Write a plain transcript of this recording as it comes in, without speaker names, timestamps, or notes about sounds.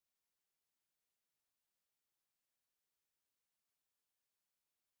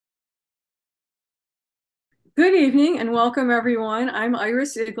Good evening and welcome everyone. I'm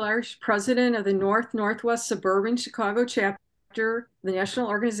Iris Iglarsh, president of the North NW Suburban Chicago chapter, the National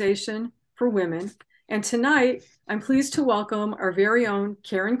Organization for Women. And tonight, I'm pleased to welcome our very own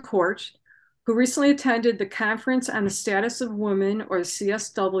Karen Kortsch, who recently attended the Conference on the Status of Women, or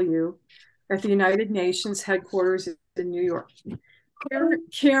CSW, at the United Nations headquarters in New York.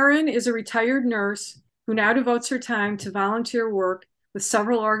 Karen is a retired nurse who now devotes her time to volunteer work with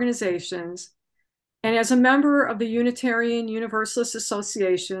several organizations, and as a member of the Unitarian Universalist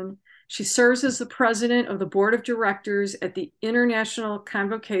Association, she serves as the president of the board of directors at the International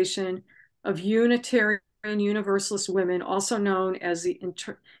Convocation of Unitarian Universalist Women, also known as the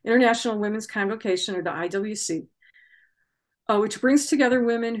International Women's Convocation, or the IWC, which brings together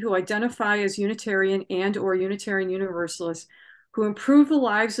women who identify as Unitarian and/or Unitarian Universalists who improve the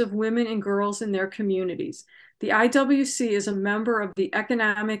lives of women and girls in their communities. The IWC is a member of the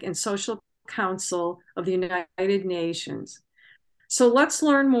Economic and Social Council of the United Nations. So let's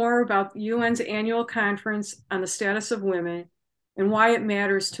learn more about the UN's annual conference on the status of women and why it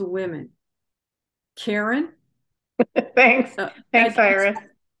matters to women. Karen? Thanks. Thanks, Ed, Iris.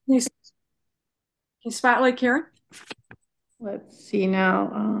 can you spotlight Karen? Let's see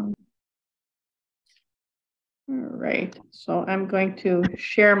now. All right. So I'm going to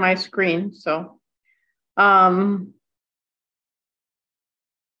share my screen. So,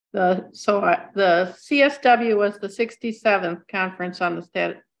 the CSW was the 67th conference on the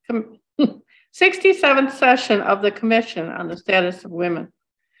status, 67th session of the Commission on the Status of Women.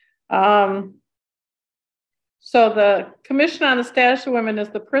 So the Commission on the Status of Women is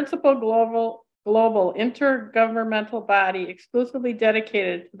the principal global intergovernmental body exclusively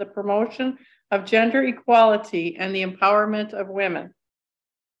dedicated to the promotion of gender equality and the empowerment of women.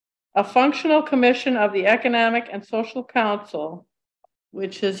 A functional commission of the Economic and Social Council,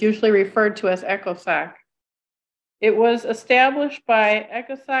 which is usually referred to as ECOSOC. It was established by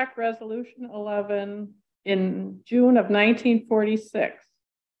ECOSOC Resolution 11 in June of 1946.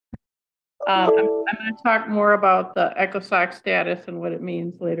 I'm going to talk more about the ECOSOC status and what it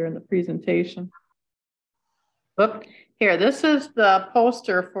means later in the presentation. Look here, this is the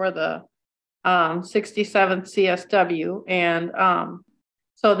poster for the 67th CSW. And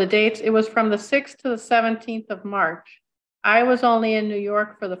so the dates, it was from the 6th to the 17th of March. I was only in New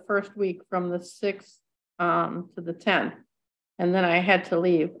York for the first week from the 6th to the 10th. And then I had to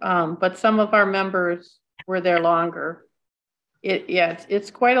leave. But some of our members were there longer. It's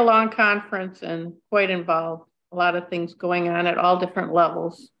quite a long conference and quite involved. A lot of things going on at all different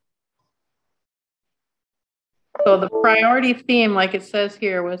levels. So the priority theme, like it says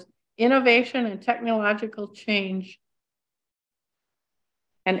here, was innovation and technological change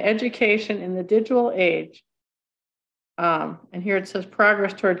and education in the digital age. And here it says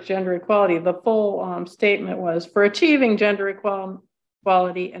progress towards gender equality. The full statement was for achieving gender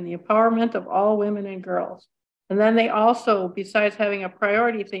equality and the empowerment of all women and girls. And then they also, besides having a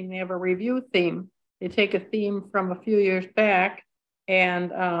priority theme, they have a review theme. They take a theme from a few years back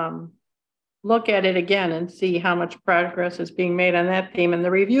and look at it again and see how much progress is being made on that theme. And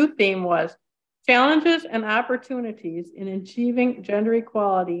the review theme was challenges and opportunities in achieving gender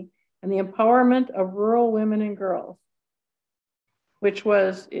equality and the empowerment of rural women and girls, which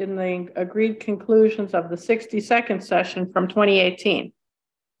was in the agreed conclusions of the 62nd session from 2018.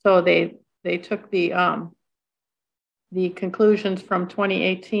 So they took the conclusions from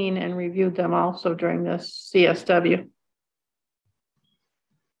 2018 and reviewed them also during this CSW.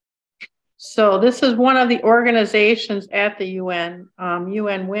 So this is one of the organizations at the UN,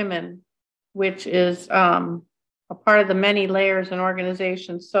 UN Women, which is a part of the many layers and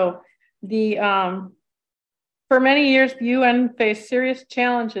organizations. So for many years, the UN faced serious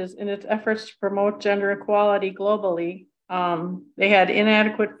challenges in its efforts to promote gender equality globally. They had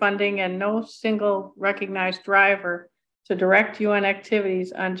inadequate funding and no single recognized driver to direct UN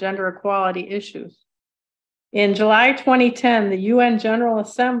activities on gender equality issues. In July 2010, the UN General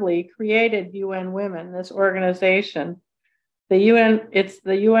Assembly created UN Women, this organization. It's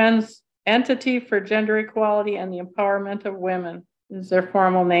the UN's Entity for Gender Equality and the Empowerment of Women, is their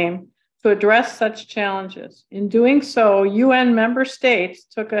formal name, to address such challenges. In doing so, UN member states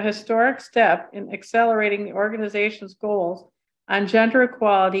took a historic step in accelerating the organization's goals on gender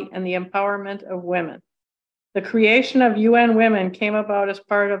equality and the empowerment of women. The creation of UN Women came about as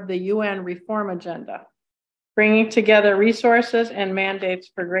part of the UN reform agenda, bringing together resources and mandates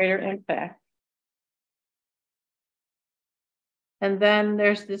for greater impact. And then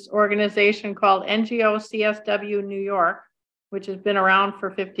there's this organization called NGO CSW New York, which has been around for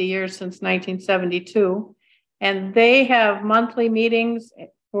 50 years since 1972. And they have monthly meetings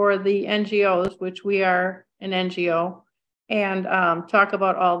for the NGOs, which we are an NGO, and talk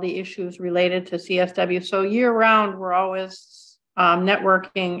about all the issues related to CSW. So year round, we're always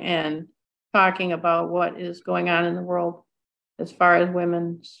networking and talking about what is going on in the world as far as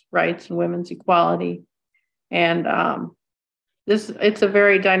women's rights and women's equality. And it's a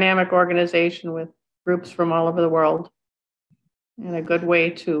very dynamic organization with groups from all over the world, and a good way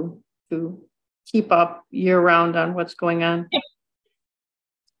to keep up year round on what's going on.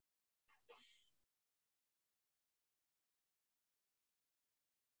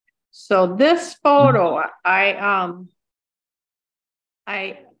 So this photo, I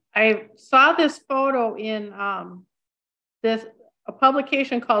saw this photo in a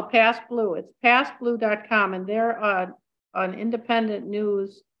publication called Past Blue. It's pastblue.com, and they're an independent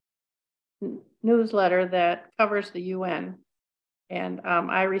newsletter that covers the UN. And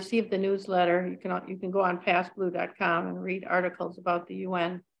I received the newsletter. You can go on pastblue.com and read articles about the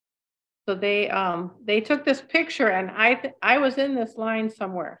UN. So they took this picture, and I was in this line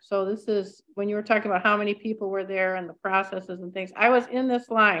somewhere. So this is when you were talking about how many people were there and the processes and things. I was in this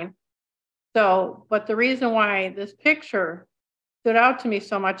line. So, but the reason why this picture stood out to me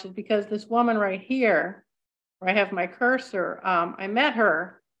so much is because this woman right here, where I have my cursor, I met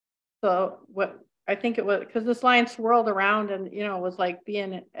her. So what I think it was because this line swirled around, and it was like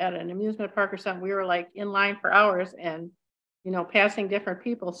being at an amusement park or something. We were like in line for hours and passing different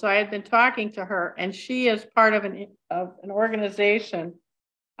people. So I had been talking to her, and she is part of an organization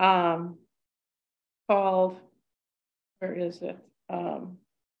called, where is it?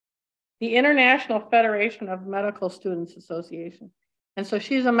 The International Federation of Medical Students Association. And so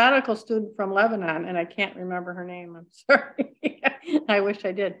she's a medical student from Lebanon, and I can't remember her name. I'm sorry. I wish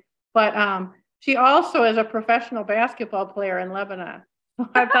I did. But she also is a professional basketball player in Lebanon.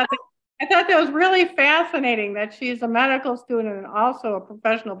 I thought that was really fascinating that she's a medical student and also a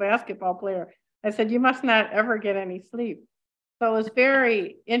professional basketball player. I said, you must not ever get any sleep. So it was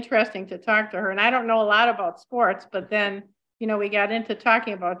very interesting to talk to her. And I don't know a lot about sports, but then, we got into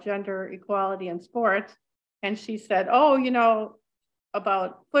talking about gender equality in sports. And she said, oh,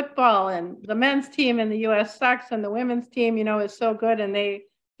 about football, and the men's team in the US sucks, and the women's team, is so good. And they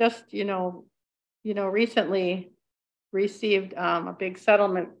just, recently received a big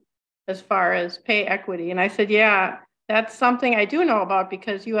settlement as far as pay equity. And I said, yeah, that's something I do know about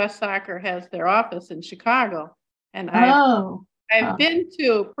because US Soccer has their office in Chicago. And I've been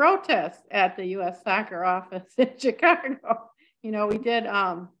to protests at the US Soccer office in Chicago. We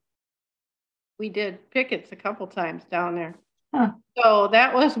did pickets a couple times down there. Huh. So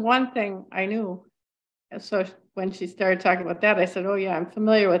that was one thing I knew. So when she started talking about that, I said, oh yeah, I'm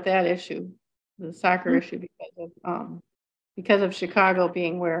familiar with that issue, the soccer issue, because of Chicago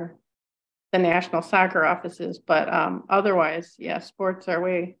being where the National Soccer Office is. But otherwise, yeah, sports are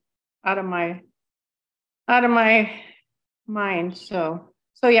way out of my mind. So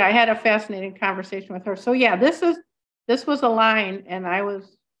yeah, I had a fascinating conversation with her. So yeah, this was a line, and I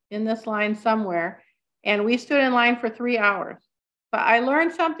was in this line somewhere, and we stood in line for 3 hours. But I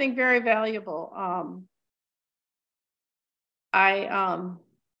learned something very valuable. I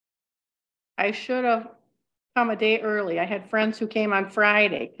should have come a day early. I had friends who came on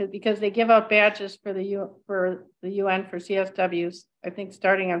Friday because they give out badges for the UN for CSWs, I think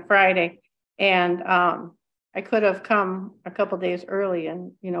starting on Friday. And I could have come a couple days early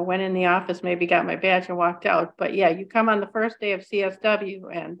and, went in the office, maybe got my badge and walked out. But yeah, you come on the first day of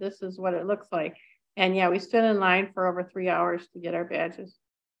CSW, and this is what it looks like. And yeah, we stood in line for over 3 hours to get our badges.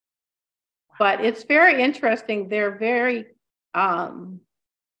 But it's very interesting. They're very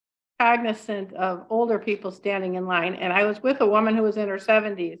cognizant of older people standing in line. And I was with a woman who was in her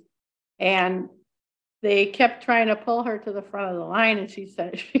 70s, and they kept trying to pull her to the front of the line. And she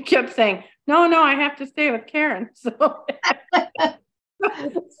kept saying, no, I have to stay with Karen. So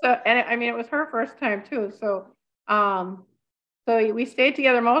and I mean, it was her first time too. So we stayed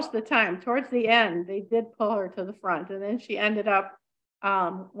together most of the time. Towards the end, they did pull her to the front. And then she ended up,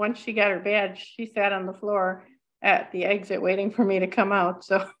 once she got her badge, she sat on the floor at the exit waiting for me to come out.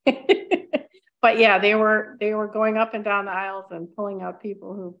 So, but yeah, they were going up and down the aisles and pulling out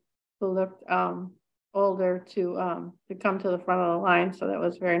people who looked older to come to the front of the line. So that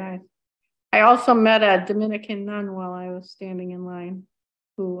was very nice. I also met a Dominican nun while I was standing in line,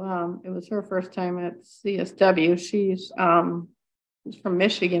 who it was her first time at CSW. She's from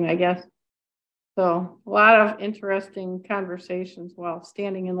Michigan, I guess. So a lot of interesting conversations while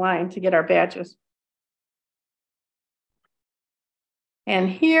standing in line to get our badges. And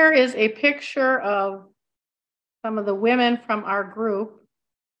here is a picture of some of the women from our group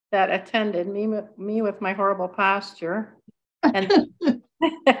that attended, me with my horrible posture. And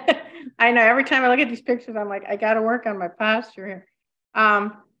I know every time I look at these pictures, I'm like, I got to work on my posture here.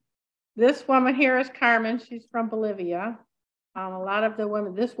 This woman here is Carmen. She's from Bolivia. A lot of the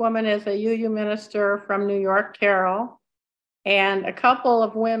women, this woman is a UU minister from New York, Carol. And a couple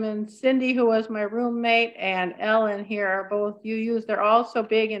of women, Cindy, who was my roommate, and Ellen here are both UUs. They're also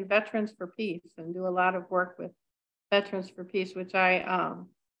big in Veterans for Peace and do a lot of work with Veterans for Peace, which I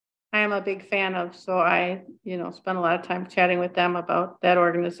am a big fan of. So I, spend a lot of time chatting with them about that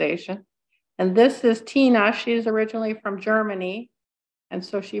organization. And this is Tina. She's originally from Germany. And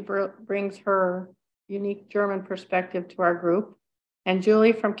so she brings her unique German perspective to our group. And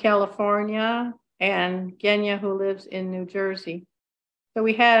Julie from California, and Genya, who lives in New Jersey. So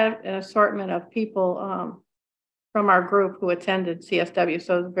we had an assortment of people from our group who attended CSW.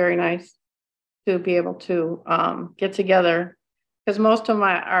 So it was very nice to be able to get together, because most of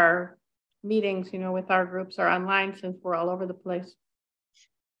our meetings, with our groups are online since we're all over the place.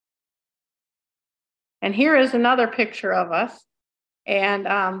 And here is another picture of us. And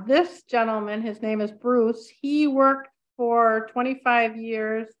this gentleman, his name is Bruce. He worked for 25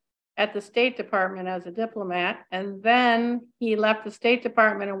 years at the State Department as a diplomat. And then he left the State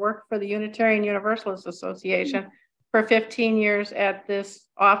Department and worked for the Unitarian Universalist Association for 15 years at this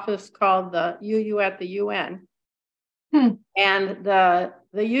office called the UU at the UN. And the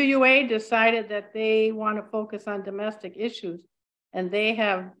UUA decided that they want to focus on domestic issues. And they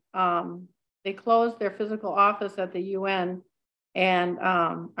have, they closed their physical office at the UN and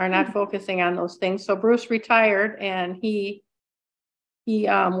are not focusing on those things. So Bruce retired, and he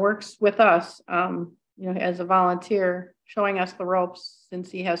works with us, as a volunteer, showing us the ropes,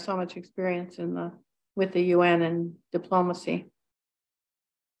 since he has so much experience with the UN and diplomacy.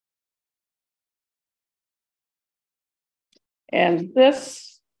 And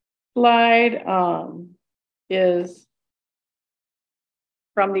this slide is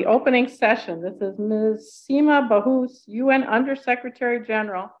from the opening session. This is Ms. Seema Bahous, UN Undersecretary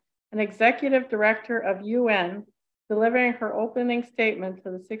General and Executive Director of UN, delivering her opening statement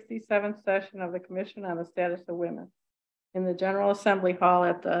to the 67th session of the Commission on the Status of Women in the General Assembly Hall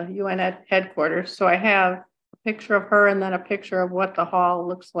at the UN headquarters. So I have a picture of her and then a picture of what the hall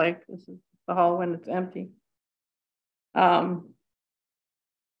looks like. This is the hall when it's empty.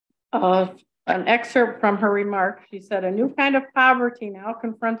 An excerpt from her remarks. She said, "A new kind of poverty now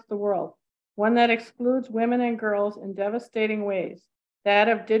confronts the world, one that excludes women and girls in devastating ways, that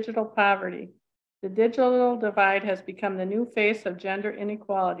of digital poverty. The digital divide has become the new face of gender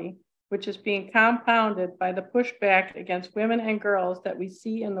inequality, which is being compounded by the pushback against women and girls that we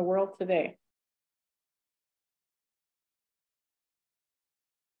see in the world today.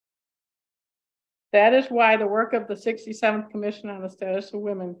 That is why the work of the 67th Commission on the Status of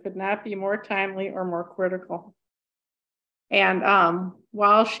Women could not be more timely or more critical." And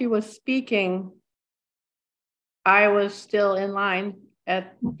while she was speaking, I was still in line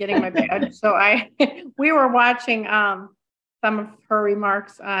at getting my badge. So we were watching some of her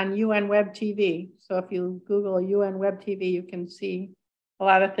remarks on UN Web TV. So if you Google UN Web TV, you can see a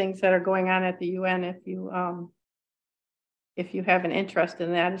lot of things that are going on at the UN if you have an interest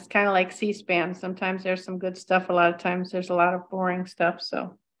in that. It's kind of like C-SPAN. Sometimes there's some good stuff. A lot of times there's a lot of boring stuff.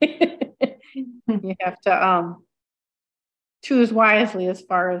 So you have to choose wisely as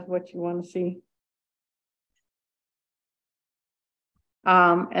far as what you want to see.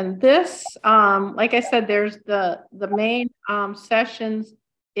 And this, like I said, there's the main sessions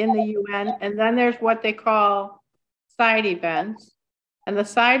in the UN, and then there's what they call side events. And the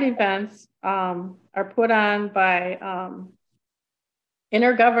side events are put on by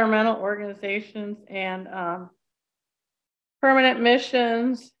intergovernmental organizations and permanent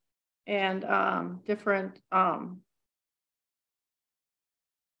missions and different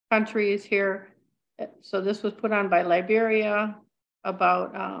countries here. So this was put on by Liberia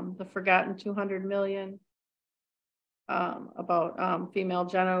about the forgotten 200 million, about female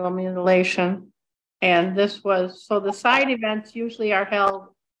genital mutilation. And this was, so the side events usually are held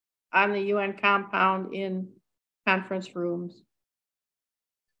on the UN compound in conference rooms.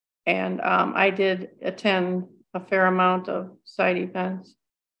 And I did attend a fair amount of side events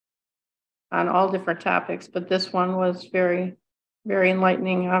on all different topics, but this one was very, very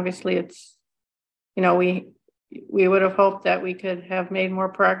enlightening. Obviously, it's, we would have hoped that we could have made more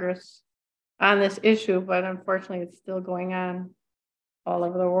progress on this issue, but unfortunately, it's still going on all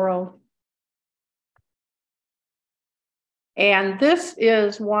over the world. And this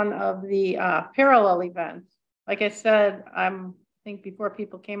is one of the parallel events. Like I said, I think before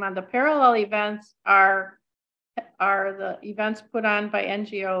people came on, the parallel events are the events put on by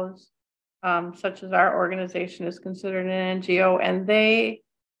NGOs such as our organization is considered an NGO, and they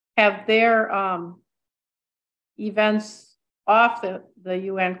have their events off the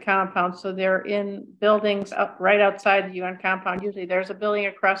UN compound. So they're in buildings up right outside the UN compound. Usually there's a building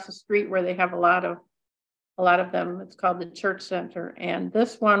across the street where they have a lot of them. It's called the Church Center. And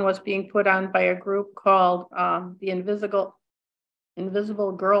this one was being put on by a group called the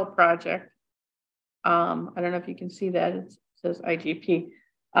Invisible Girl Project. I don't know if you can see that. It says IGP.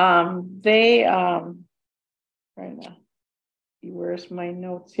 Right now, where's my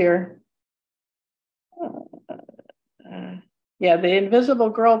notes here? Yeah, the Invisible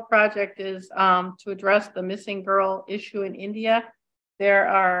Girl Project is to address the missing girl issue in India. There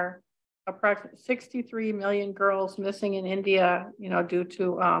are approximately 63 million girls missing in India, due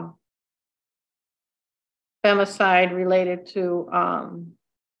to femicide related to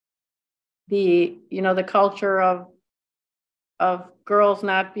the culture of girls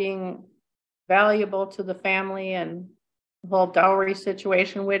not being valuable to the family, and the whole dowry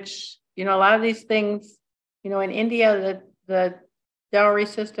situation, which, a lot of these things, in India, the dowry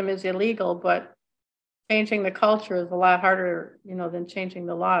system is illegal, but changing the culture is a lot harder, than changing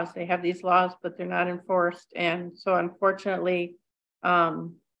the laws. They have these laws, but they're not enforced. And so unfortunately,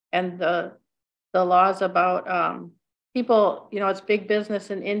 and the laws about people, it's big business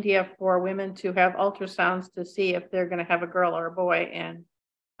in India for women to have ultrasounds to see if they're going to have a girl or a boy. And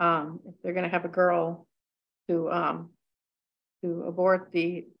if they're going to have a girl, to abort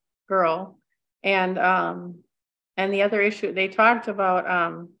the girl. And the other issue, they talked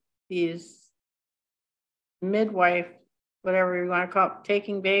about these midwife, whatever you want to call it,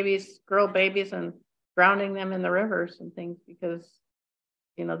 taking babies, girl babies, and drowning them in the rivers and things, because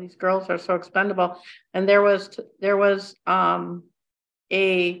these girls are so expendable. And they were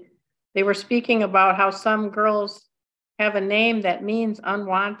speaking about how some girls have a name that means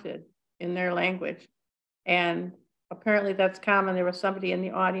unwanted in their language, and apparently that's common. There was somebody in the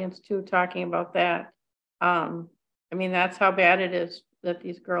audience too talking about that. That's how bad it is that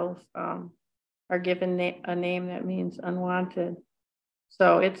these girls are given a name that means unwanted.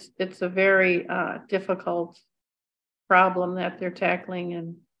 So it's a very difficult problem that they're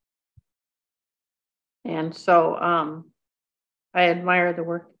tackling, and so I admire the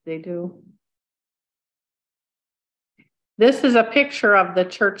work that they do. This is a picture of the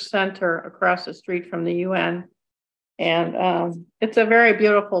Church Center across the street from the UN, and it's a very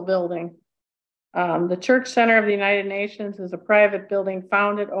beautiful building. The Church Center of the United Nations is a private building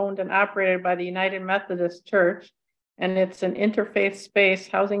founded, owned, and operated by the United Methodist Church, and it's an interfaith space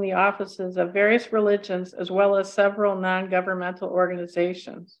housing the offices of various religions as well as several non-governmental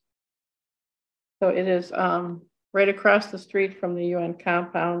organizations. So it is right across the street from the UN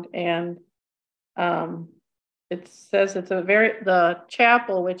compound, and it says the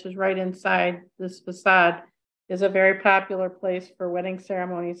chapel, which is right inside this facade, is a very popular place for wedding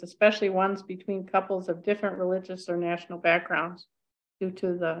ceremonies, especially ones between couples of different religious or national backgrounds, due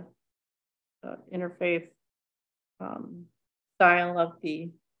to the interfaith style of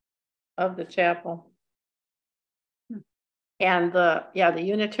the chapel. And the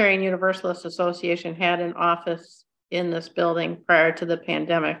Unitarian Universalist Association had an office in this building prior to the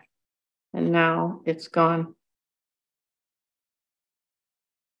pandemic, and now it's gone.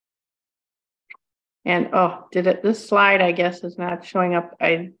 And this slide, I guess, is not showing up.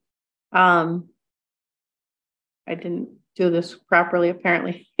 I didn't do this properly,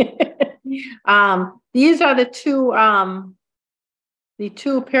 apparently. These are the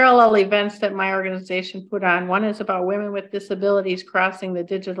two parallel events that my organization put on. One is about women with disabilities crossing the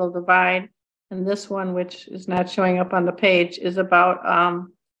digital divide, and this one, which is not showing up on the page, is about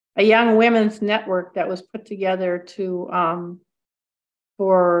a young women's network that was put together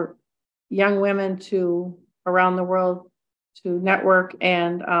for young women around the world to network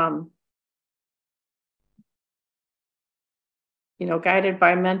and guided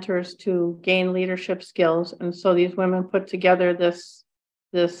by mentors to gain leadership skills. And so these women put together this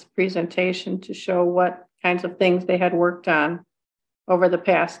presentation to show what kinds of things they had worked on over the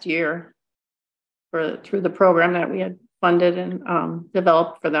past year through the program that we had funded and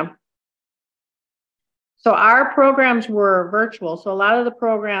developed for them. So our programs were virtual. So a lot of the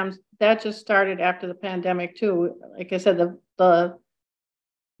programs that just started after the pandemic too. Like I said, in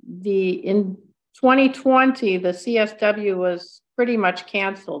 2020, the CSW was pretty much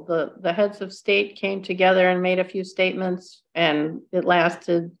canceled. The heads of state came together and made a few statements, and it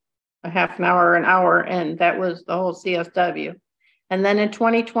lasted a half an hour, and that was the whole CSW. And then in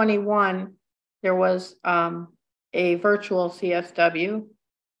 2021, there was a virtual CSW.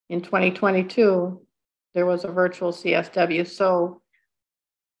 In 2022, there was a virtual CSW. So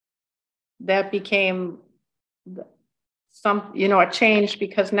that became a change,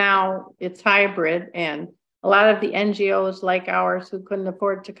 because now it's hybrid, and a lot of the NGOs like ours who couldn't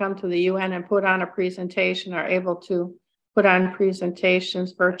afford to come to the UN and put on a presentation are able to put on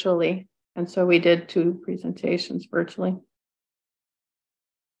presentations virtually. And so we did 2 presentations virtually.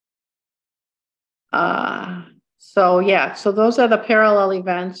 So those are the parallel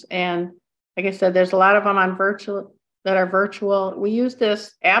events. And like I said, there's a lot of them on virtual that are virtual. We use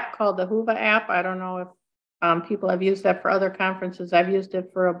this app called the Hoover app. I don't know if people have used that for other conferences. I've used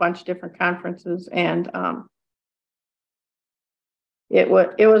it for a bunch of different conferences, and it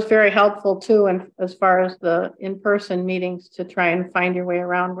was very helpful too, and as far as the in-person meetings, to try and find your way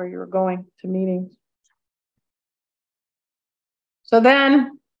around where you were going to meetings. So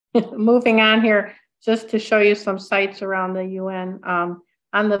then moving on here, just to show you some sites around the UN.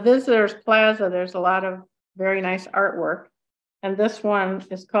 On the Visitors Plaza, there's a lot of very nice artwork. And this one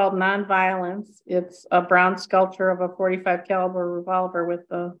is called Nonviolence. It's a bronze sculpture of a .45 caliber revolver with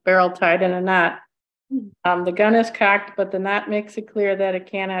the barrel tied in a knot. The gun is cocked, but the knot makes it clear that it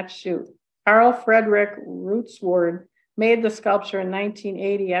cannot shoot. Carl Frederick Rootsward made the sculpture in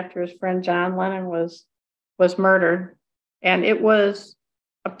 1980 after his friend John Lennon was murdered. And it was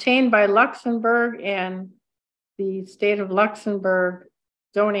obtained by Luxembourg, and the state of Luxembourg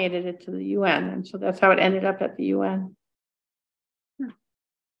donated it to the UN. And so that's how it ended up at the UN.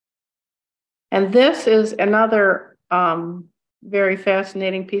 And this is another very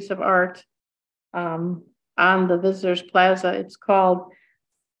fascinating piece of art on the Visitors Plaza. It's called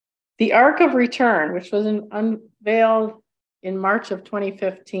The Arc of Return, which was unveiled in March of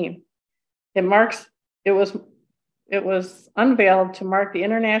 2015. It was unveiled to mark the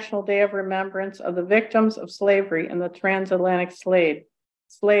International Day of Remembrance of the victims of slavery and the transatlantic slave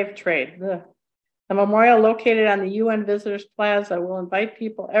trade. The memorial, located on the UN Visitors Plaza, will invite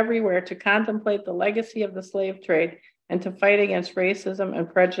people everywhere to contemplate the legacy of the slave trade and to fight against racism and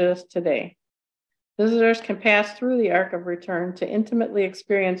prejudice today. Visitors can pass through the Arc of Return to intimately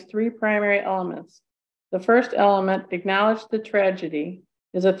experience 3 primary elements. The first element, Acknowledge the Tragedy,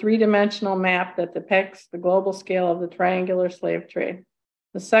 is a 3-dimensional map that depicts the global scale of the triangular slave trade.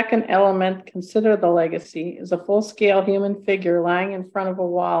 The second element, Consider the Legacy, is a full-scale human figure lying in front of a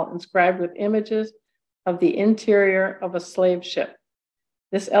wall inscribed with images of the interior of a slave ship.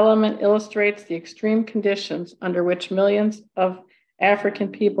 This element illustrates the extreme conditions under which millions of African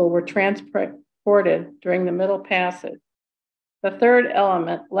people were transported during the Middle Passage. The third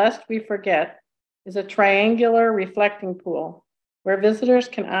element, Lest We Forget, is a triangular reflecting pool where visitors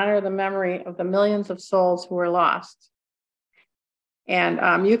can honor the memory of the millions of souls who were lost.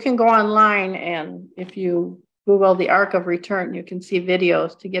 And you can go online, and if you Google the Arc of Return, you can see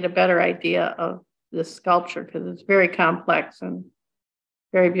videos to get a better idea of this sculpture, because it's very complex and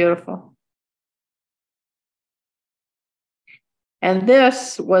very beautiful. And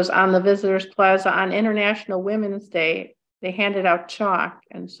this was on the Visitors Plaza on International Women's Day. They handed out chalk,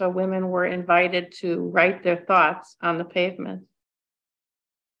 and so women were invited to write their thoughts on the pavement.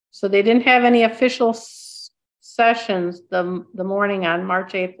 So they didn't have any official sessions the morning on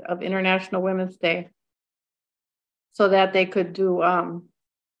March 8th of International Women's Day, so that they could do,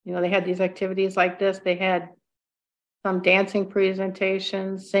 they had these activities like this. They had some dancing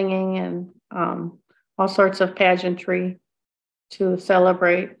presentations, singing, and all sorts of pageantry to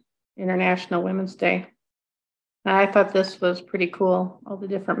celebrate International Women's Day. And I thought this was pretty cool, all the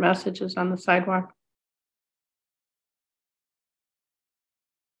different messages on the sidewalk.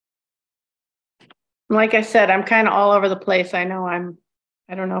 Like I said, I'm kind of all over the place. I don't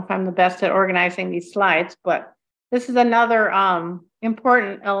know if I'm the best at organizing these slides, but this is another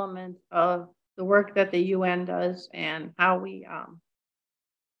important element of the work that the UN does and how we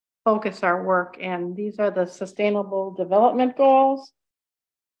focus our work. And these are the Sustainable Development Goals.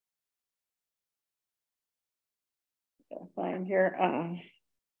 I'll find here.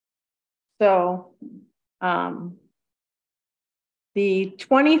 The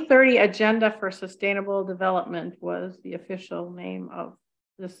 2030 Agenda for Sustainable Development was the official name of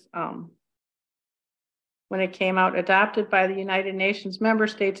this when it came out, adopted by the United Nations member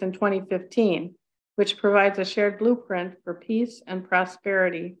states in 2015, which provides a shared blueprint for peace and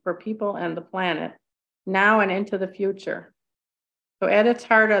prosperity for people and the planet, now and into the future. So at its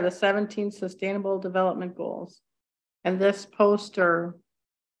heart are the 17 Sustainable Development Goals. And this poster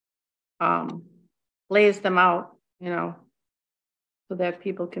lays them out, so that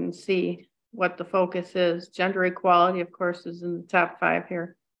people can see what the focus is. Gender equality, of course, is in the top 5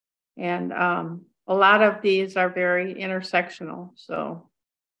 here. And a lot of these are very intersectional. So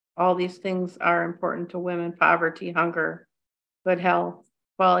all these things are important to women: poverty, hunger, good health,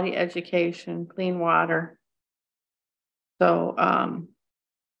 quality education, clean water. So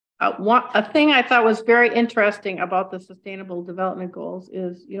a thing I thought was very interesting about the Sustainable Development Goals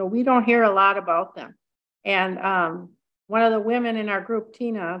is, we don't hear a lot about them. And one of the women in our group,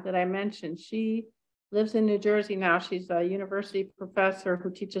 Tina, that I mentioned, she lives in New Jersey now. She's a university professor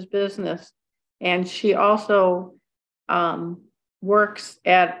who teaches business. And she also works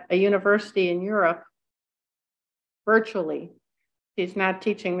at a university in Europe virtually. She's not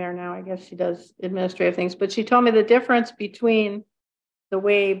teaching there now. I guess she does administrative things. But she told me the difference between the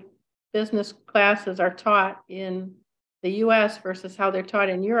way business classes are taught in the US versus how they're taught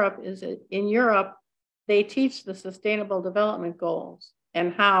in Europe is that in Europe, they teach the Sustainable Development Goals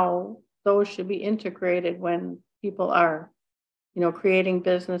and how those should be integrated when people are, creating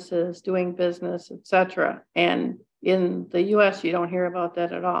businesses, doing business, etc. And in the US, you don't hear about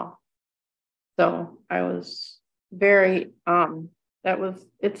that at all. So I was very,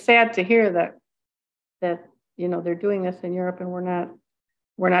 it's sad to hear that they're doing this in Europe and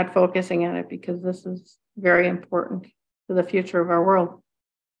we're not focusing on it, because this is very important to the future of our world.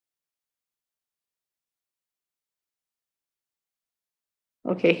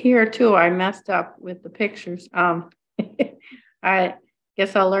 Okay, here too, I messed up with the pictures. I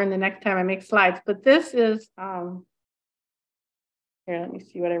guess I'll learn the next time I make slides, but this is, here, let me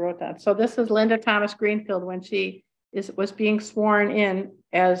see what I wrote down. So this is Linda Thomas Greenfield when she was being sworn in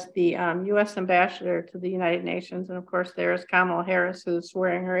as the U.S. ambassador to the United Nations. And of course, there's Kamala Harris, who's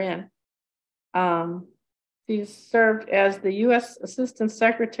swearing her in. She served as the U.S. Assistant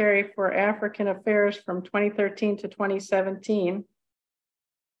Secretary for African Affairs from 2013 to 2017.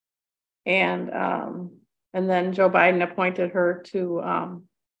 And then Joe Biden appointed her to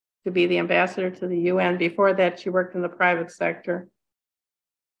be the ambassador to the UN. Before that, she worked in the private sector.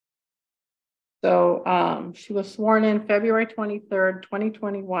 So she was sworn in February 23rd,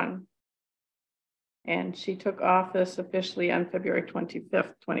 2021. And she took office officially on February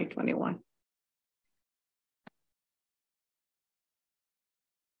 25th, 2021.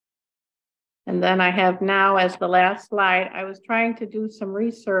 And then I have now as the last slide, I was trying to do some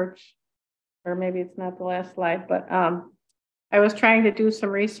research, or maybe it's not the last slide, but I was trying to do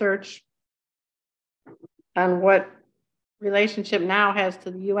some research on what relationship now has to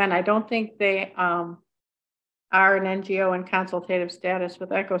the UN. I don't think they are an NGO in consultative status with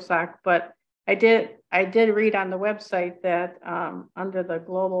ECOSOC, but I did read on the website that under the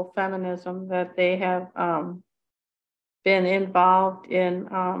global feminism that they have been involved in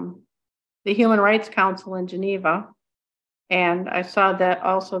the Human Rights Council in Geneva. And I saw that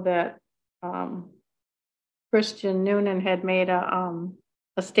also that Christian Noonan had made a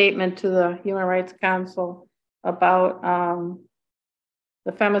statement to the Human Rights Council about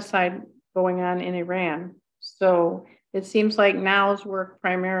the femicide going on in Iran. So it seems like NOW's work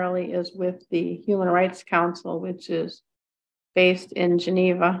primarily is with the Human Rights Council, which is based in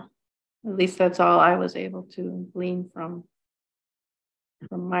Geneva. At least that's all I was able to glean from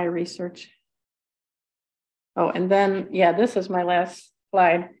my research. Oh, and then, yeah, this is my last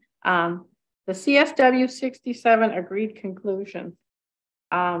slide. The CSW 67 agreed conclusions.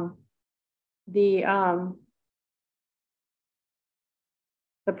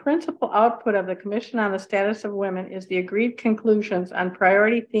 The principal output of the Commission on the Status of Women is the agreed conclusions on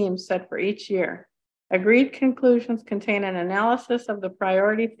priority themes set for each year. Agreed conclusions contain an analysis of the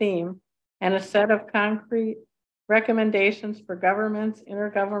priority theme and a set of concrete recommendations for governments,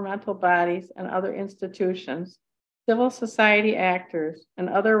 intergovernmental bodies, and other institutions, civil society actors, and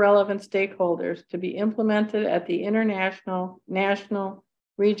other relevant stakeholders to be implemented at the international, national,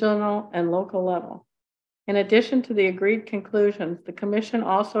 regional, and local level. In addition to the agreed conclusions, the Commission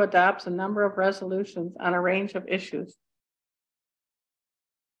also adopts a number of resolutions on a range of issues.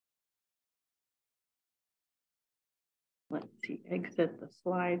 Let's see, exit the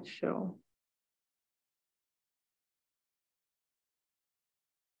slideshow.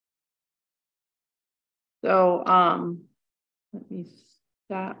 So let me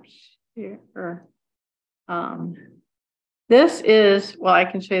stop here. This is, well, I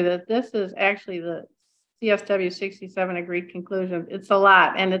can show you that this is actually the CSW 67 agreed conclusions. It's a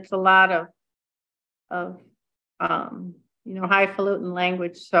lot, and it's a lot of highfalutin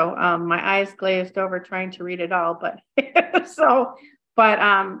language. So my eyes glazed over trying to read it all, but it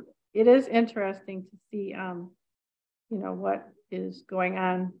is interesting to see what is going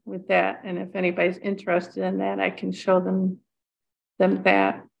on with that. And if anybody's interested in that, I can show them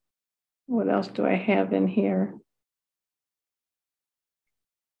that. What else do I have in here?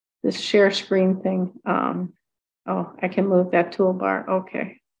 This share screen thing. Oh, I can move that toolbar.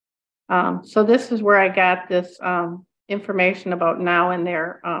 Okay. So this is where I got this information about now and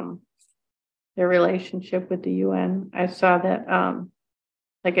their relationship with the UN. I saw that,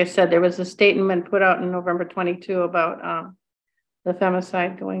 like I said, there was a statement put out in November 22 about the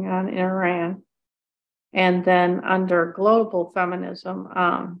femicide going on in Iran. And then under global feminism,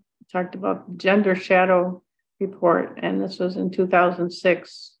 talked about the gender shadow report, and this was in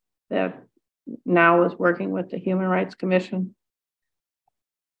 2006, that now is working with the Human Rights Commission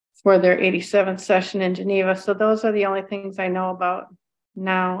for their 87th session in Geneva. So those are the only things I know about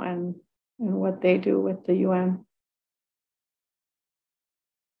now and what they do with the UN.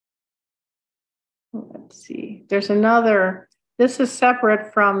 Let's see, there's another, this is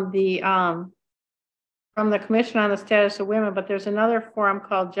separate from the Commission on the Status of Women, but there's another forum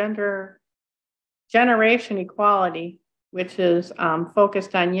called Generation Equality, which is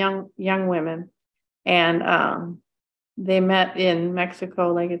focused on young women. And they met in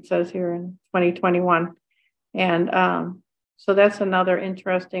Mexico, like it says here, in 2021. And so that's another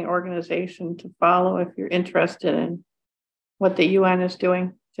interesting organization to follow if you're interested in what the UN is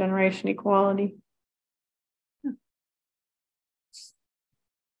doing, Generation Equality.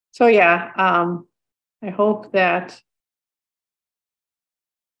 So yeah, I hope that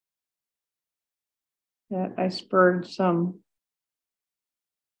I spurred some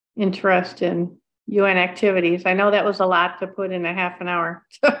interest in UN activities. I know that was a lot to put in a half an hour,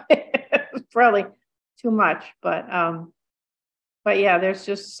 so it was probably too much, but yeah, there's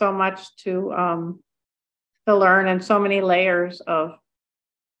just so much to learn and so many layers of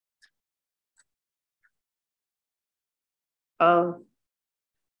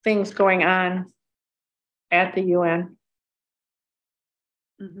things going on at the UN.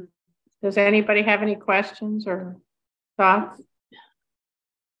 Mm-hmm. Does anybody have any questions or thoughts?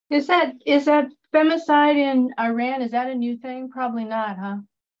 Is that femicide in Iran, is that a new thing? Probably not, huh?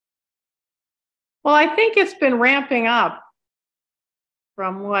 Well, I think it's been ramping up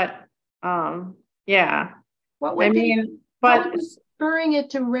from what, yeah. What was spurring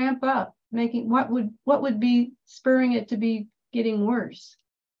it to ramp up? What would be spurring it to be getting worse?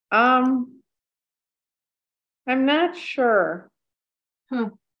 I'm not sure.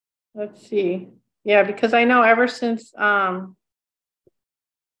 Let's see. Yeah, because I know ever since, you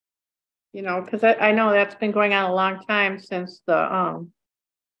know, because I know that's been going on a long time since the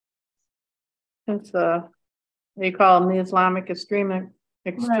they call them the Islamic extremists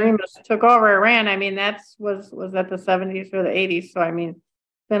took over Iran. I mean, was that the 70s or the 80s? So I mean, it's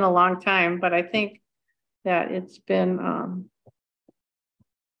been a long time, but I think that it's been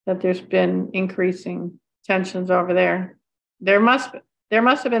that there's been increasing tensions over there. There must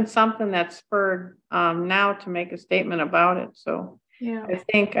have been something that spurred now to make a statement about it. So yeah, I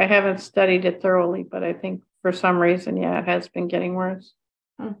think I haven't studied it thoroughly, but I think for some reason, yeah, it has been getting worse.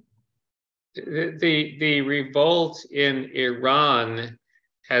 The revolt in Iran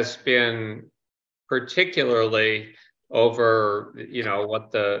has been particularly over, you know,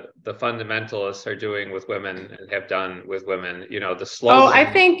 what the fundamentalists are doing with women and have done with women. You know, the slogan. Oh, I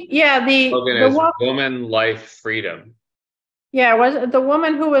think, yeah, the slogan is woman, life, freedom. Yeah, was it the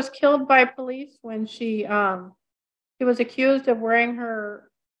woman who was killed by police when she was accused of wearing her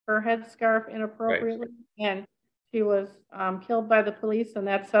headscarf inappropriately, right, and she was killed by the police, and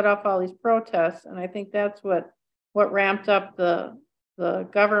that set off all these protests. And I think that's what ramped up the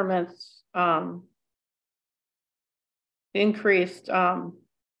government's increased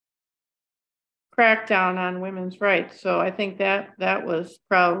crackdown on women's rights. So I think that was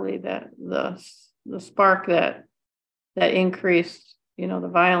probably the spark that increased, you know, the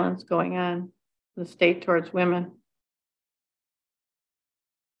violence going on the state towards women.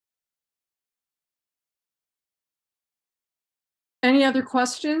 Any other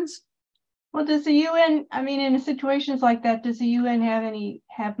questions? Well, does the UN, I mean, in situations like that, does the UN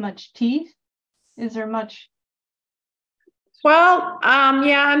have much teeth? Is there much? Well,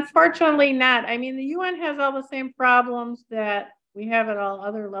 yeah, unfortunately not. I mean, the UN has all the same problems that we have at all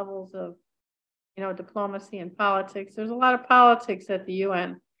other levels of, you know, diplomacy and politics. There's a lot of politics at the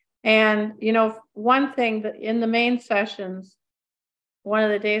UN. And, you know, one thing that in the main sessions, one of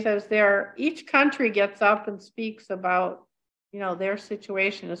the days I was there, each country gets up and speaks about, you know, their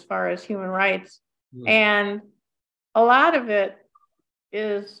situation as far as human rights. And a lot of it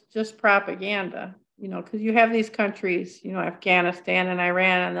is just propaganda, you know, because you have these countries, you know, Afghanistan and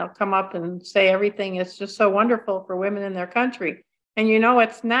Iran, and they'll come up and say everything is just so wonderful for women in their country. And, you know,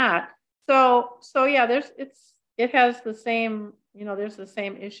 it's not. So yeah, it has the same, you know, there's the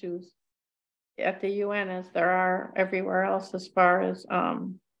same issues at the UN as there are everywhere else as far as,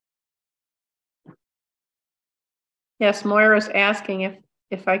 yes, Moira's asking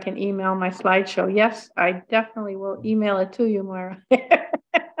if I can email my slideshow. Yes, I definitely will email it to you, Moira.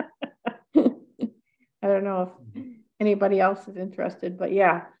 I don't know if anybody else is interested, but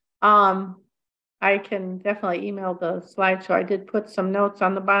yeah, I can definitely email the slideshow. I did put some notes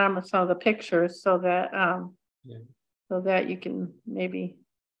on the bottom of some of the pictures so that so that you can maybe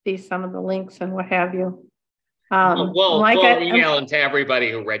see some of the links and what have you. We'll email them to everybody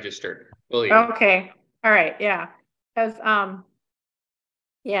who registered. Okay. All right. Yeah. Because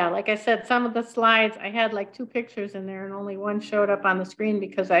yeah, like I said, some of the slides I had like 2 pictures in there and only one showed up on the screen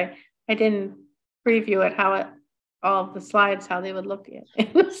because I didn't preview it all of the slides how they would look in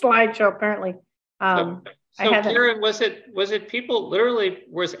the slideshow apparently. So Karen, was it people literally,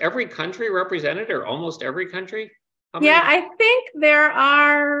 was every country represented or almost every country? Yeah, I think there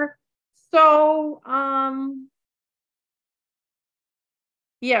are, so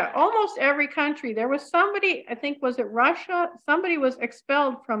yeah, almost every country. There was somebody, I think, was it Russia? Somebody was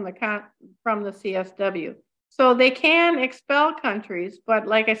expelled from the CSW. So they can expel countries, but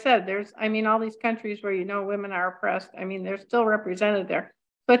like I said, I mean, all these countries where women are oppressed, I mean, they're still represented there.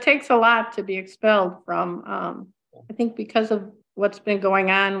 So it takes a lot to be expelled from, I think because of what's been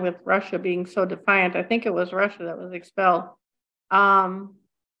going on with Russia being so defiant. I think it was Russia that was expelled. But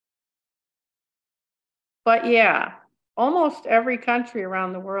yeah, almost every country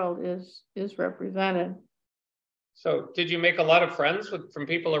around the world is represented. So did you make a lot of friends from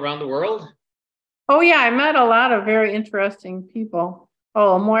people around the world? Oh yeah, I met a lot of very interesting people.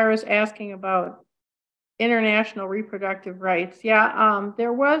 Oh, Moira's asking about international reproductive rights. Yeah,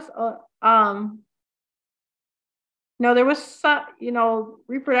 there was there was some,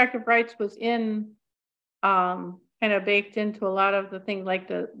 reproductive rights was in kind of baked into a lot of the things like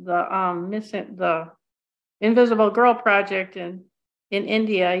the Invisible Girl Project in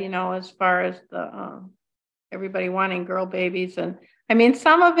India, as far as the everybody wanting girl babies. And I mean,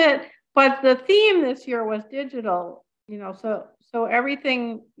 some of it, but the theme this year was digital, so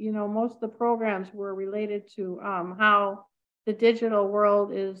everything, most of the programs were related to how the digital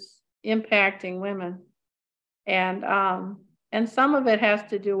world is impacting women. And some of it has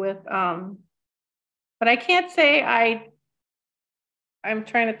to do with, but I can't say I'm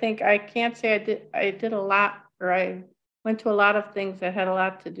trying to think, I can't say I did a lot, or I went to a lot of things that had a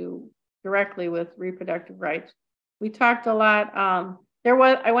lot to do directly with reproductive rights. We talked a lot.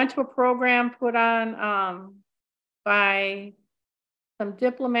 I went to a program put on by some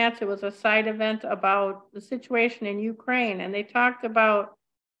diplomats. It was a side event about the situation in Ukraine, and they talked about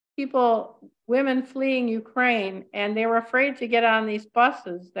women fleeing Ukraine, and they were afraid to get on these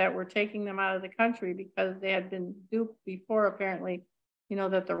buses that were taking them out of the country because they had been duped before, apparently,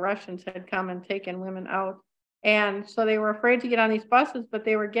 that the Russians had come and taken women out. And so they were afraid to get on these buses, but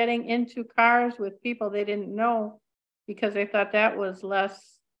they were getting into cars with people they didn't know because they thought that was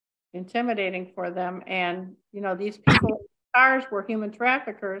less intimidating for them. And, these people in cars were human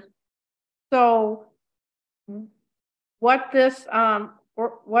traffickers. So what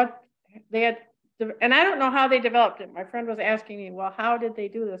they had, and I don't know how they developed it. My friend was asking me, well, how did they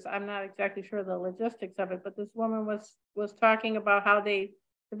do this? I'm not exactly sure the logistics of it, but this woman was talking about how they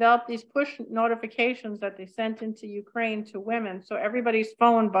developed these push notifications that they sent into Ukraine to women. So everybody's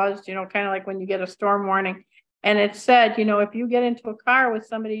phone buzzed, kind of like when you get a storm warning. And it said, if you get into a car with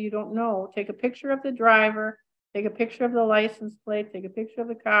somebody you don't know, take a picture of the driver, take a picture of the license plate, take a picture of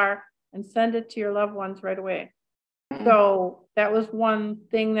the car, and send it to your loved ones right away. So that was one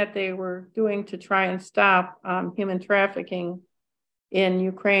thing that they were doing to try and stop human trafficking in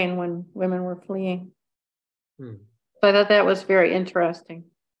Ukraine when women were fleeing. So I thought that was very interesting.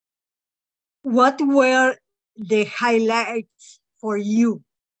 What were the highlights for you?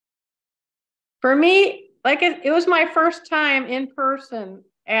 For me, it was my first time in person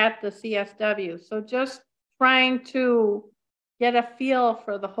at the CSW. So just trying to get a feel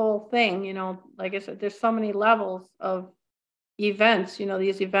for the whole thing, like I said, there's so many levels of events,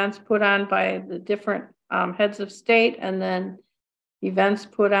 these events put on by the different heads of state, and then events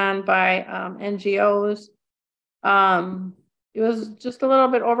put on by NGOs. It was just a little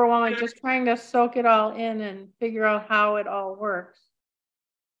bit overwhelming, just trying to soak it all in and figure out how it all works.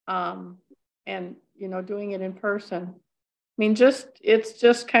 And, doing it in person. I mean, it's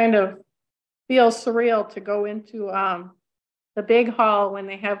just kind of feels surreal to go into the big hall when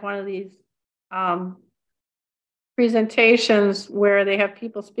they have one of these presentations where they have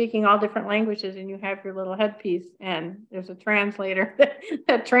people speaking all different languages, and you have your little headpiece and there's a translator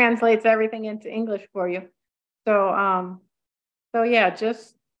that translates everything into English for you. So yeah,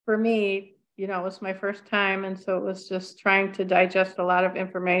 just for me, it was my first time, and so it was just trying to digest a lot of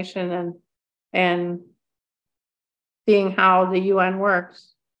information and seeing how the UN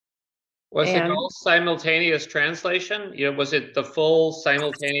works. Was it And all simultaneous translation? You know, was it the full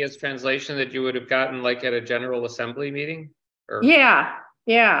simultaneous translation that you would have gotten like at a General Assembly meeting? Or? yeah.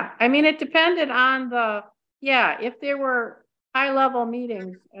 I mean, it depended on if there were high level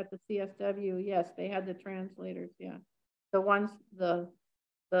meetings at the CSW, yes, they had the translators, yeah. The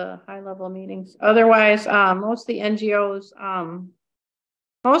high level meetings. Otherwise, most of the NGOs,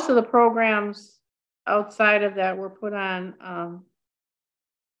 most of the programs outside of that were put on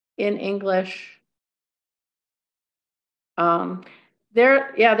in English. There's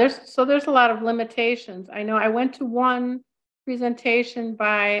a lot of limitations. I know I went to one presentation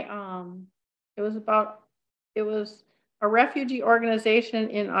by it was a refugee organization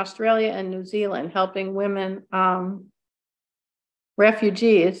in Australia and New Zealand helping women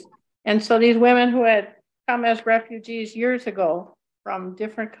refugees. And so these women who had come as refugees years ago from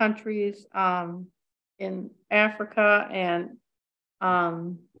different countries in Africa and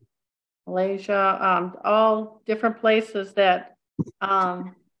Malaysia, all different places that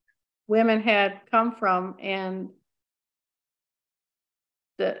women had come from. And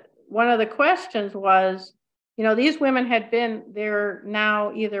one of the questions was, you know, these women they're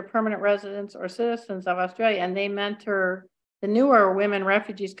now either permanent residents or citizens of Australia, and they mentor the newer women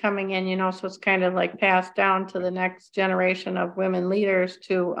refugees coming in, you know, so it's kind of like passed down to the next generation of women leaders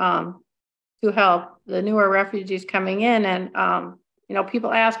to help the newer refugees coming in. And, you know,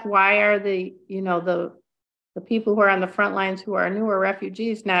 people ask, why are the people who are on the front lines who are newer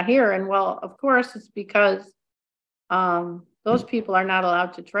refugees not here? And well, of course, it's because those people are not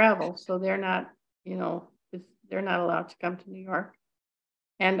allowed to travel. So they're not, you know, they're not allowed to come to New York.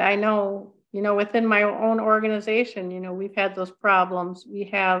 And I know, you know, within my own organization, you know, we've had those problems. We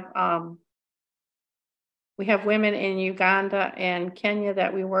have women in Uganda and Kenya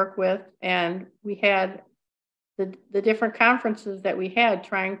that we work with, and we had the different conferences that we had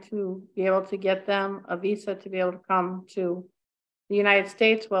trying to be able to get them a visa to be able to come to the United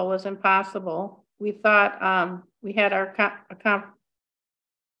States. Well, it was impossible. We thought we had a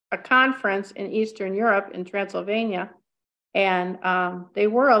conference in Eastern Europe in Transylvania, and they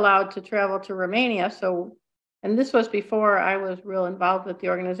were allowed to travel to Romania. So, and this was before I was real involved with the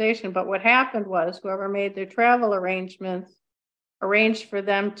organization, but what happened was whoever made their travel arrangements arranged for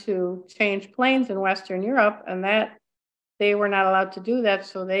them to change planes in Western Europe, and that they were not allowed to do that.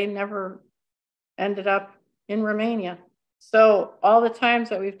 So they never ended up in Romania. So all the times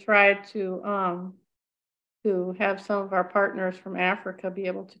that we've tried to have some of our partners from Africa be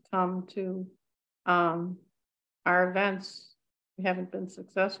able to come to our events, we haven't been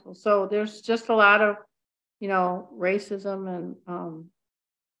successful. So there's just a lot of, you know, racism and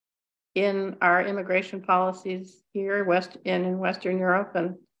in our immigration policies here in Western Europe,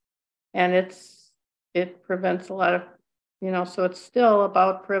 and it prevents a lot of, you know, so it's still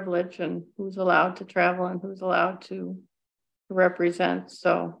about privilege and who's allowed to travel and who's allowed to represent.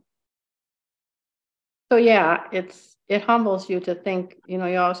 So yeah, it humbles you to think, you know,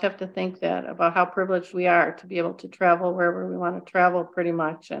 you always have to think that about how privileged we are to be able to travel wherever we want to travel pretty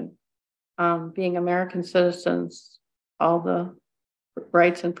much. And being American citizens, all the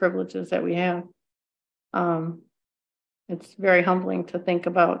rights and privileges that we have. It's very humbling to think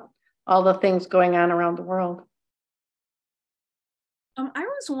about all the things going on around the world. I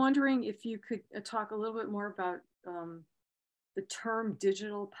was wondering if you could talk a little bit more about the term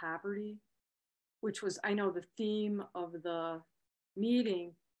digital poverty, which was, I know, the theme of the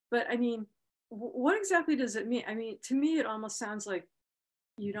meeting, but I mean, what exactly does it mean? I mean, to me, it almost sounds like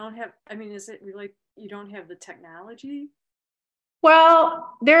you don't have, I mean, is it like you don't have the technology?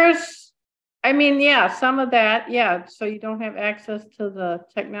 Well, some of that, yeah. So you don't have access to the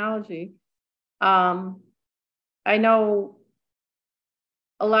technology. I know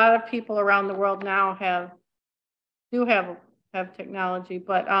a lot of people around the world now do have technology,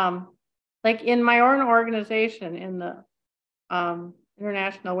 but like in my own organization, in the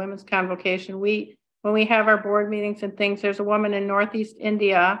International Women's Convocation, when we have our board meetings and things, there's a woman in Northeast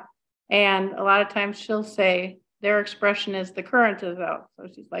India, and a lot of times she'll say, their expression is the current is out. So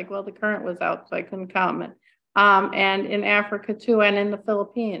she's like, well, the current was out, so I couldn't come. And in Africa too, and in the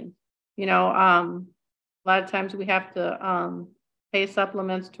Philippines, you know, a lot of times we have to pay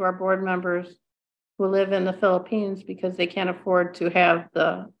supplements to our board members who live in the Philippines because they can't afford to have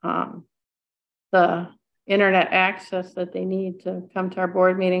the internet access that they need to come to our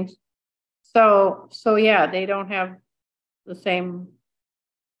board meetings. So yeah, they don't have the same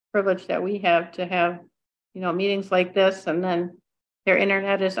privilege that we have to have, you know, meetings like this, and then their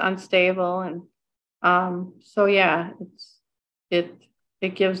internet is unstable. And so yeah, it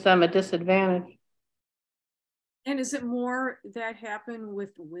gives them a disadvantage. And is it more that happen with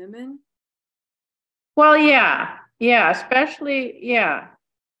women? Well, yeah, especially, yeah.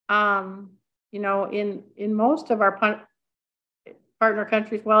 You know, in most of our partner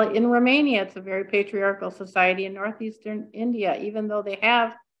countries, well, in Romania, it's a very patriarchal society. In northeastern India, even though they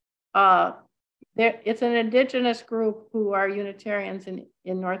have, it's an indigenous group who are Unitarians in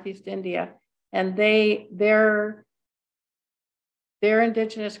Northeast India, and their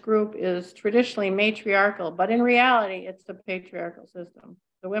indigenous group is traditionally matriarchal, but in reality, it's the patriarchal system.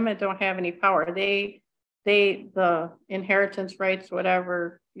 The women don't have any power. The inheritance rights,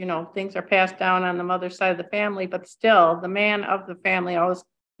 whatever, you know, things are passed down on the mother's side of the family, but still the man of the family always,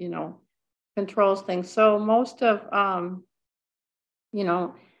 you know, controls things. So most of, you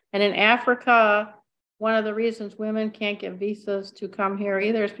know, and in Africa, one of the reasons women can't get visas to come here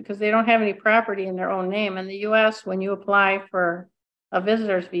either is because they don't have any property in their own name. In the US, when you apply for a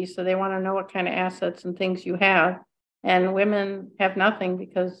visitor's visa, they want to know what kind of assets and things you have. And women have nothing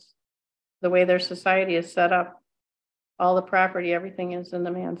because the way their society is set up, all the property, everything is in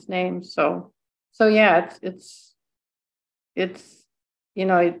the man's name. So yeah, it's, you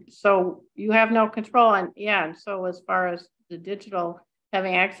know, so you have no control. And yeah, and so as far as the digital,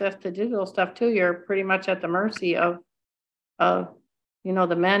 having access to digital stuff too, you're pretty much at the mercy of, you know,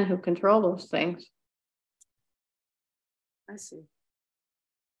 the men who control those things. I see.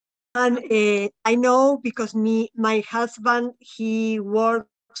 And I know because my husband, he works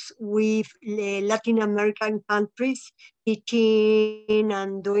with Latin American countries, teaching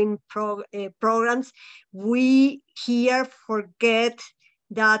and doing programs. We here forget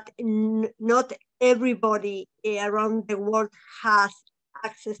that not everybody around the world has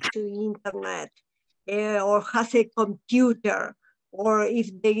access to internet or has a computer, or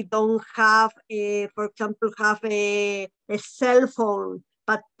if they don't have, for example, have a cell phone,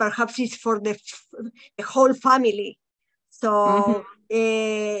 but perhaps it's for the whole family. So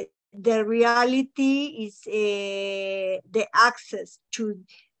the reality is the access to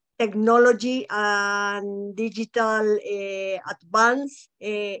technology and digital advance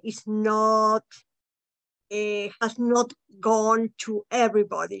is not has not gone to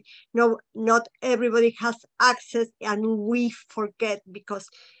everybody. No, not everybody has access, and we forget because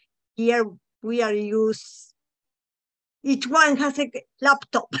here we are used. Each one has a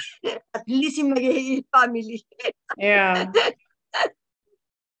laptop, at least in my family. Yeah.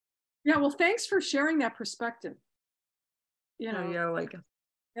 Yeah, well, thanks for sharing that perspective. You know, you're welcome.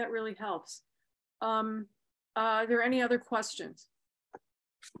 That really helps. Are there any other questions?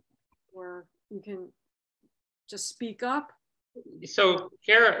 Or you can just speak up. So,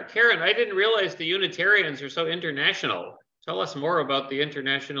 Karen, I didn't realize the Unitarians are so international. Tell us more about the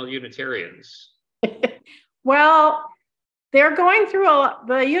international Unitarians. Well, they're going through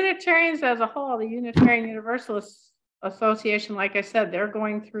the Unitarians as a whole, the Unitarian Universalist Association, like I said, they're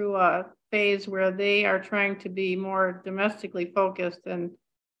going through a phase where they are trying to be more domestically focused. And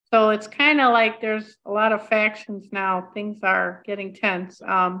so it's kind of like there's a lot of factions now. Things are getting tense.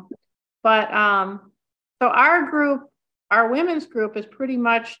 So our group, our women's group, is pretty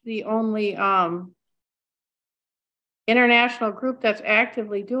much the only international group that's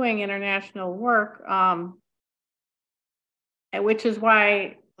actively doing international work. Which is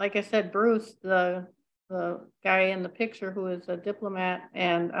why, like I said, Bruce, the guy in the picture who is a diplomat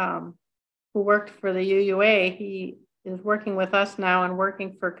and who worked for the UUA, he is working with us now and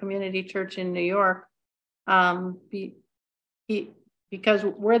working for Community Church in New York. Because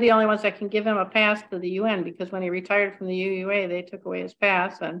we're the only ones that can give him a pass to the UN, because when he retired from the UUA, they took away his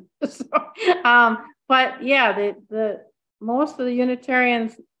pass. And so, but yeah, the most of the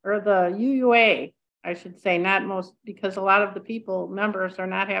Unitarians, or the UUA, I should say, not most, because a lot of the members are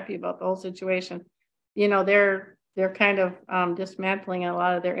not happy about the whole situation. You know, they're kind of dismantling a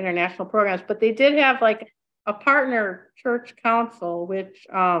lot of their international programs, but they did have like a partner church council, which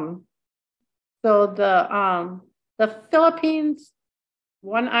so the Philippines,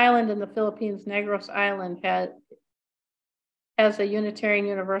 one island in the Philippines, Negros Island, has a Unitarian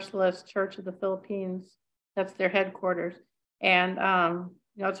Universalist Church of the Philippines. That's their headquarters. And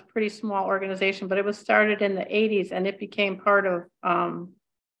you know, it's a pretty small organization, but it was started in the 80s and it became part of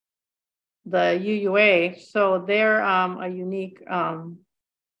the UUA. So they're a unique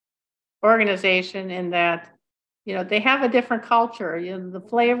organization in that, you know, they have a different culture. You know, the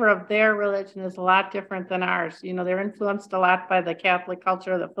flavor of their religion is a lot different than ours. You know, they're influenced a lot by the Catholic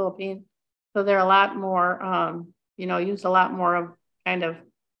culture of the Philippines. So they're a lot more, you know, use a lot more of kind of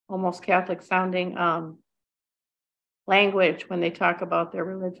almost Catholic sounding language when they talk about their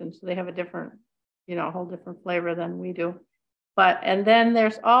religion. So they have a different, you know, a whole different flavor than we do. And then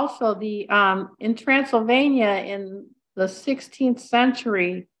there's also the, in Transylvania in the 16th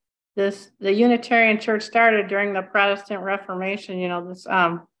century, the Unitarian Church started during the Protestant Reformation. You know, this,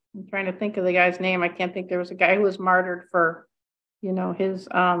 I'm trying to think of the guy's name. I can't think. There was a guy who was martyred for, you know, his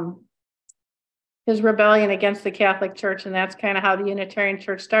rebellion against the Catholic Church, and that's kind of how the Unitarian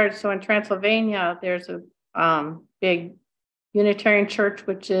Church started. So in Transylvania, there's a big Unitarian Church,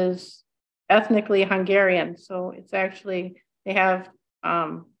 which is ethnically Hungarian. So it's actually, they have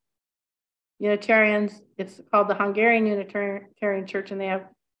Unitarians, it's called the Hungarian Unitarian Church, and they have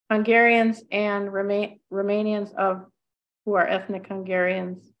Hungarians and Romanians who are ethnic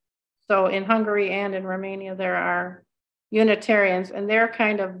Hungarians. So in Hungary and in Romania, there are Unitarians, and they're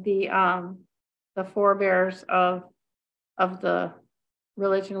kind of the forebears of the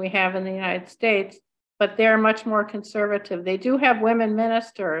religion we have in the United States, but they're much more conservative. They do have women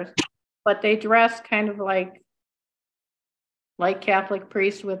ministers, but they dress kind of like Catholic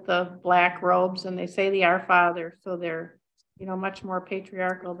priests with the black robes, and they say the Our Father. So they're, you know, much more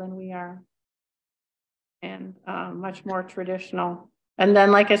patriarchal than we are, and much more traditional. And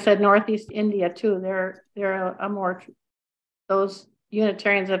then, like I said, Northeast India too. They're a more, those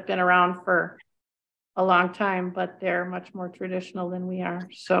Unitarians have been around for a long time, but they're much more traditional than we are.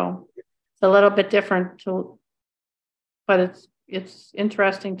 So it's a little bit different but it's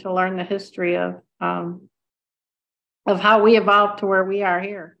interesting to learn the history of how we evolved to where we are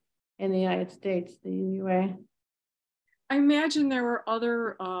here in the United States, the UUA. I imagine there were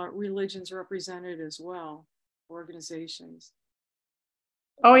other religions represented as well, organizations.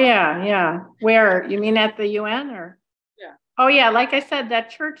 Oh yeah, yeah. Where, you mean at the UN or? Yeah. Oh yeah, like I said, that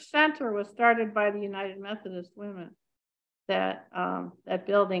church center was started by the United Methodist Women. That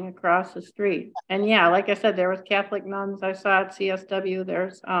building across the street. And yeah, like I said, there was Catholic nuns I saw at CSW.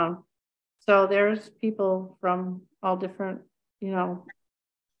 There's so there's people from all different, you know,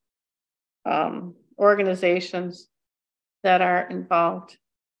 organizations that are involved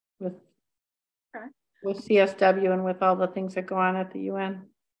with CSW and with all the things that go on at the UN.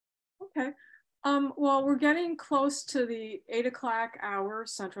 Okay. Well, we're getting close to the 8 o'clock hour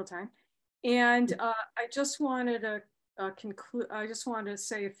Central Time, and I just wanted to conclude. I just wanted to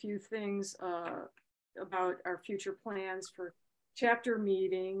say a few things about our future plans for chapter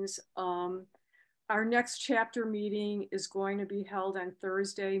meetings. Our next chapter meeting is going to be held on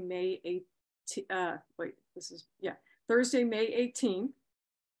Thursday, May 18th. Thursday, May 18th.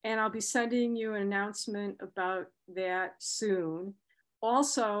 And I'll be sending you an announcement about that soon.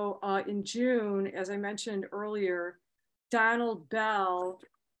 Also, in June, as I mentioned earlier, Donald Bell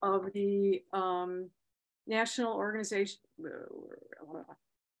of the National Organization,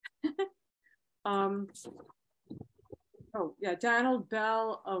 Donald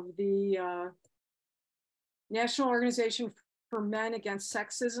Bell of the National Organization for Men Against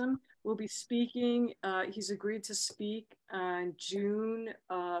Sexism will be speaking. He's agreed to speak on June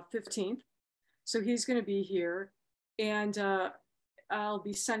 15th. So he's going to be here. And I'll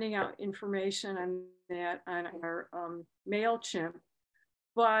be sending out information on that on our MailChimp.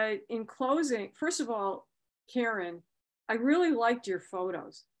 But in closing, first of all, Karen, I really liked your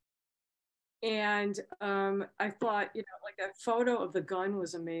photos. And I thought, you know, like that photo of the gun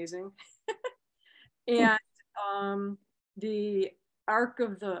was amazing. And the Ark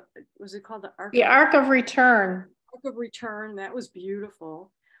of the, was it called the Ark? The Ark of Return. Ark of Return, that was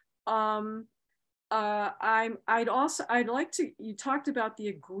beautiful. I'd like to, you talked about the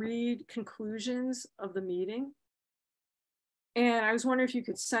agreed conclusions of the meeting. And I was wondering if you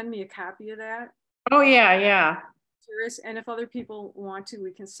could send me a copy of that. Oh yeah, yeah. Curious, and if other people want to,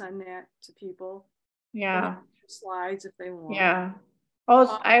 we can send that to people. Yeah. Slides if they want. Yeah.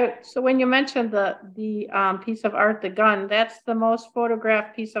 Oh, so when you mentioned the piece of art, the gun, that's the most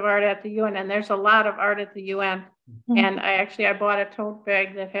photographed piece of art at the UN, and there's a lot of art at the UN. Mm-hmm. And I bought a tote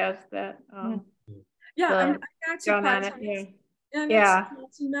bag that has that. I'm not surprised. Yeah.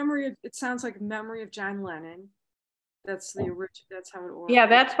 It's a memory of, it sounds like a memory of John Lennon. That's the original. That's how it was. Yeah,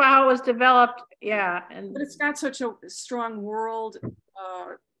 that's how it was developed. Yeah, but it's got such a strong world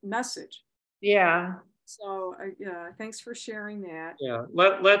message. Yeah. So thanks for sharing that. Yeah,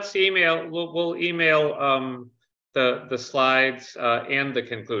 let's email. We'll email the slides and the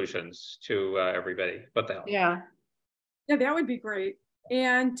conclusions to everybody. What the hell? Yeah. Yeah, that would be great.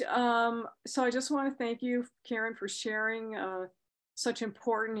 And so I just want to thank you, Karen, for sharing such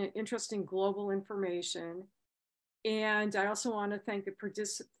important and interesting global information. And I also want to thank the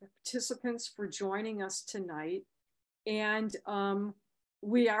participants for joining us tonight. And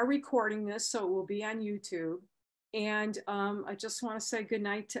we are recording this, so it will be on YouTube. And I just want to say good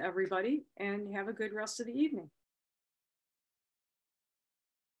night to everybody and have a good rest of the evening.